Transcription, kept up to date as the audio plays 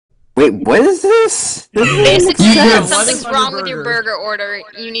Wait, what is this? Basically, You if did. something's What is wrong on with your your burger? burger order,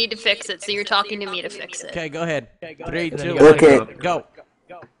 you need to fix it, so you're talking to me to fix it. Okay, go ahead. 3, 2, Okay. 1, go.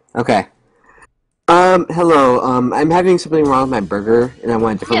 Okay. Hello. I'm having something wrong with my burger, and I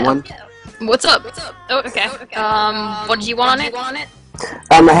want a different one. What's up? Oh, okay. What did you want on it?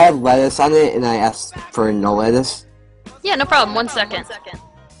 I had lettuce on it, and I asked for no lettuce. Yeah, no problem. 1 second.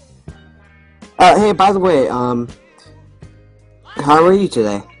 Hey, by the way, how are you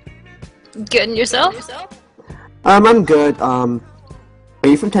today? Good, and yourself? I'm good. Are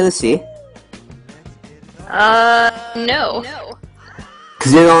you from Tennessee? No.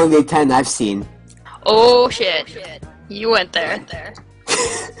 Cause you're the only 10 I've seen. Oh, shit. You went there.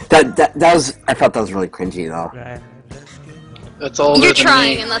 That was. I felt that was really cringy though. That's all. You're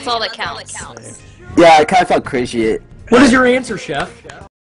trying, and that's all that counts. Yeah, I kind of felt cringy. What is your answer, Chef?